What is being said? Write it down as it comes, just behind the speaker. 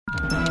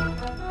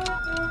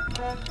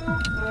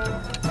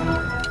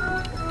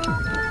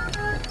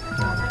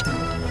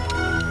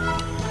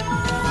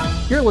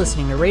You're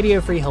listening to Radio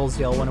Free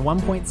Hillsdale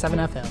 101.7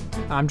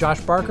 FM. I'm Josh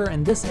Barker,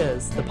 and this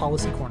is The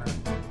Policy Corner.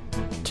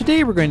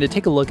 Today we're going to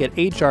take a look at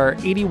H.R.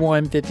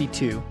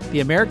 8152,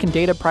 the American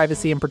Data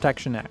Privacy and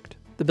Protection Act.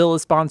 The bill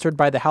is sponsored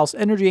by the House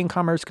Energy and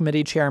Commerce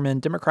Committee Chairman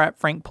Democrat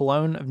Frank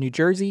Pallone of New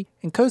Jersey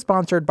and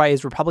co-sponsored by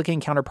his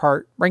Republican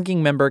counterpart,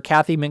 Ranking Member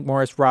Cathy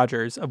McMorris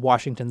Rodgers of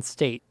Washington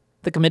State.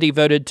 The committee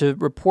voted to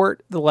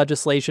report the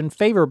legislation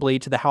favorably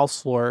to the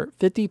House floor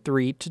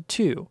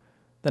 53-2.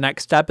 The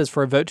next step is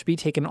for a vote to be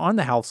taken on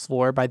the House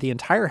floor by the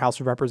entire House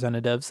of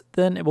Representatives,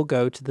 then it will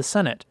go to the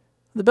Senate.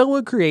 The bill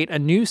would create a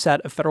new set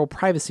of federal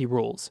privacy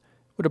rules.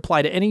 It would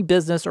apply to any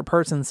business or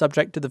person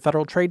subject to the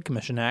Federal Trade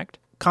Commission Act,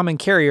 common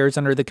carriers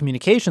under the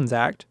Communications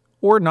Act,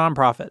 or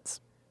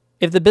nonprofits.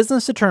 If the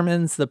business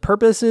determines the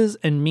purposes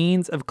and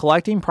means of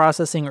collecting,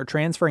 processing, or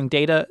transferring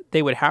data,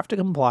 they would have to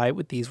comply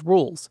with these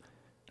rules.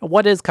 Now,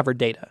 what is covered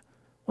data?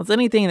 Well, it's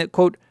anything that,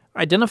 quote,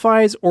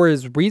 identifies or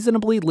is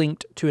reasonably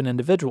linked to an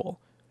individual.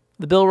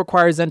 The bill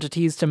requires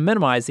entities to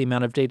minimize the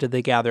amount of data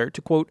they gather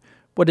to, quote,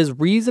 what is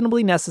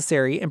reasonably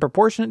necessary and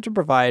proportionate to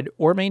provide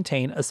or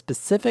maintain a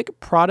specific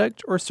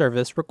product or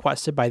service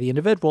requested by the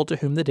individual to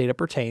whom the data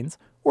pertains,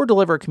 or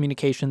deliver a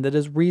communication that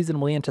is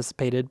reasonably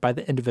anticipated by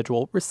the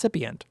individual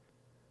recipient.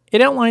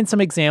 It outlines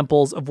some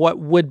examples of what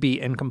would be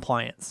in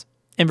compliance.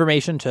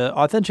 Information to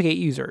authenticate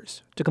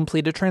users, to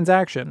complete a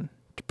transaction,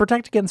 to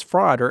protect against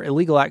fraud or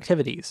illegal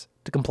activities,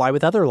 to comply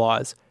with other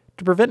laws,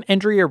 to prevent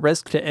injury or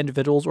risk to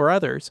individuals or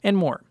others, and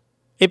more.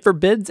 It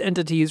forbids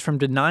entities from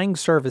denying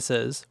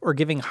services or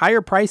giving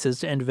higher prices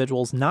to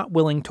individuals not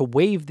willing to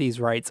waive these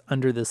rights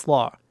under this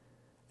law.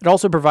 It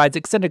also provides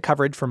extended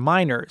coverage for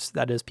minors,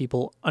 that is,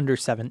 people under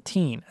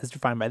 17, as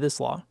defined by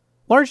this law.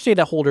 Large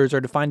data holders are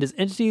defined as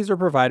entities or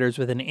providers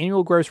with an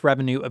annual gross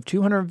revenue of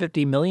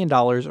 $250 million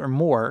or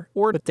more,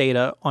 or with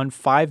data on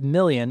 5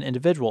 million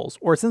individuals,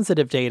 or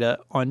sensitive data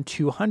on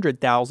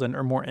 200,000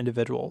 or more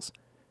individuals.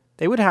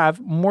 They would have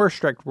more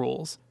strict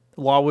rules.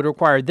 The law would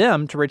require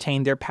them to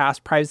retain their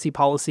past privacy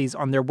policies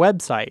on their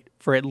website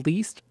for at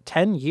least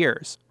 10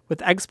 years,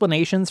 with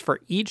explanations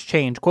for each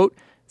change, quote,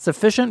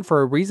 sufficient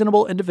for a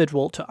reasonable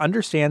individual to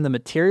understand the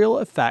material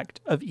effect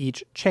of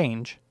each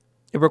change.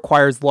 It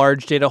requires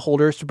large data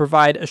holders to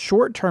provide a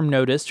short-term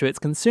notice to its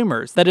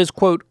consumers that is,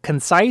 quote,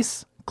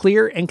 concise,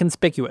 clear, and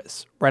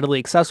conspicuous, readily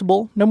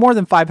accessible, no more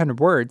than 500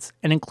 words,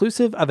 and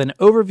inclusive of an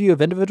overview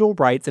of individual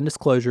rights and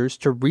disclosures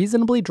to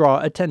reasonably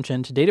draw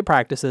attention to data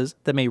practices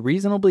that may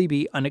reasonably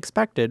be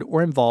unexpected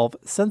or involve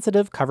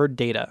sensitive covered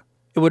data.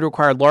 It would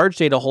require large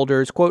data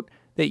holders, quote,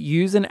 that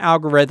use an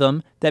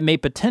algorithm that may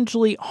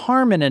potentially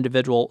harm an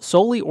individual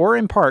solely or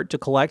in part to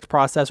collect,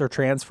 process, or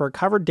transfer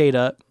covered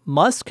data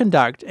must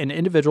conduct an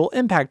individual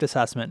impact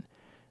assessment.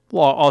 The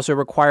law also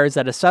requires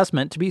that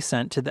assessment to be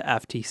sent to the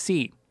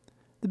FTC.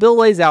 The bill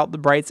lays out the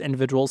rights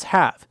individuals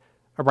have: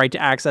 a right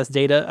to access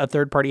data a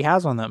third party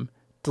has on them,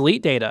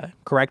 delete data,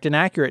 correct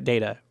inaccurate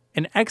data,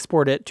 and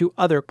export it to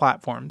other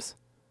platforms.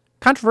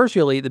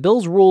 Controversially, the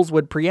bill's rules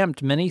would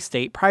preempt many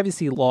state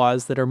privacy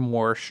laws that are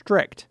more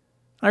strict.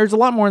 Now, there's a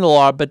lot more in the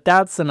law, but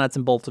that's the nuts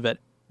and bolts of it.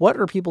 What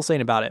are people saying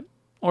about it?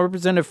 Well,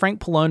 Representative Frank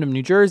Pallone of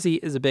New Jersey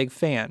is a big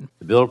fan.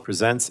 The bill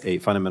presents a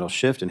fundamental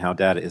shift in how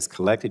data is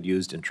collected,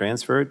 used, and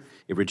transferred.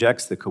 It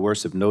rejects the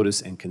coercive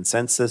notice and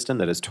consent system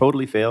that has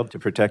totally failed to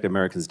protect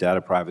Americans' data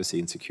privacy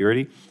and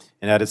security.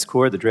 And at its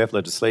core, the draft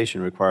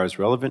legislation requires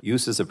relevant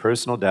uses of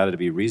personal data to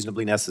be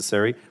reasonably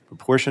necessary,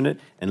 proportionate,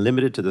 and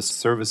limited to the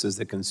services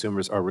that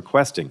consumers are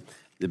requesting.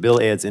 The bill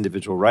adds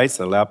individual rights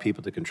that allow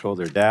people to control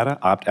their data,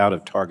 opt out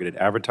of targeted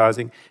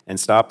advertising, and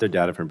stop their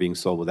data from being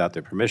sold without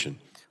their permission.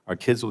 Our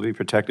kids will be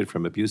protected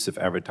from abusive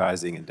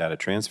advertising and data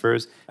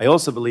transfers. I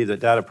also believe that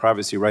data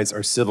privacy rights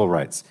are civil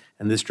rights,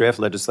 and this draft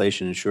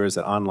legislation ensures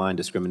that online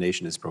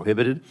discrimination is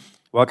prohibited.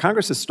 While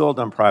Congress has stalled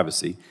on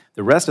privacy,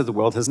 the rest of the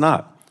world has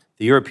not.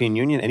 The European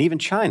Union and even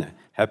China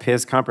have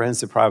passed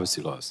comprehensive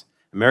privacy laws.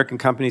 American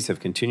companies have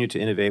continued to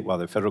innovate while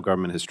the federal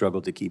government has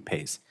struggled to keep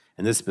pace,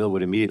 and this bill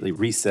would immediately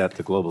reset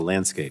the global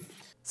landscape.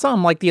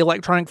 Some, like the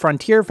Electronic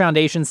Frontier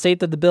Foundation, state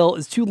that the bill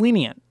is too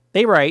lenient.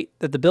 They write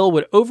that the bill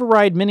would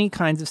override many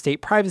kinds of state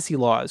privacy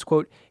laws.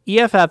 Quote,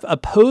 EFF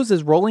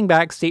opposes rolling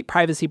back state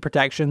privacy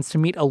protections to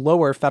meet a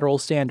lower federal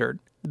standard.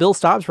 The bill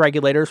stops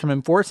regulators from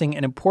enforcing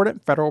an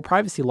important federal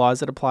privacy laws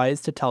that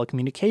applies to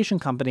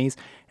telecommunication companies,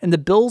 and the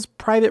bill's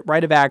private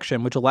right of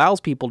action, which allows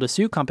people to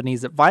sue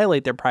companies that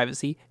violate their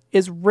privacy,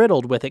 is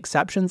riddled with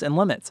exceptions and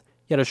limits.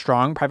 Yet a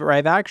strong private right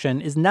of action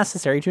is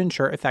necessary to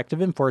ensure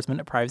effective enforcement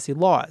of privacy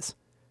laws.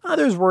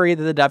 Others worry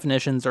that the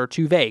definitions are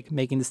too vague,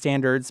 making the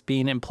standards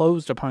being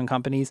imposed upon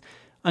companies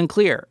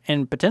unclear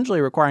and potentially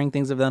requiring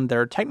things of them that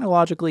are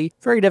technologically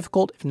very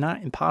difficult, if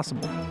not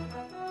impossible.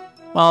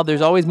 Well,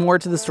 there's always more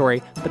to the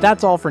story, but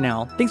that's all for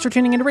now. Thanks for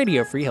tuning into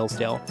Radio Free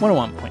Hillsdale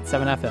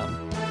 101.7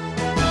 FM.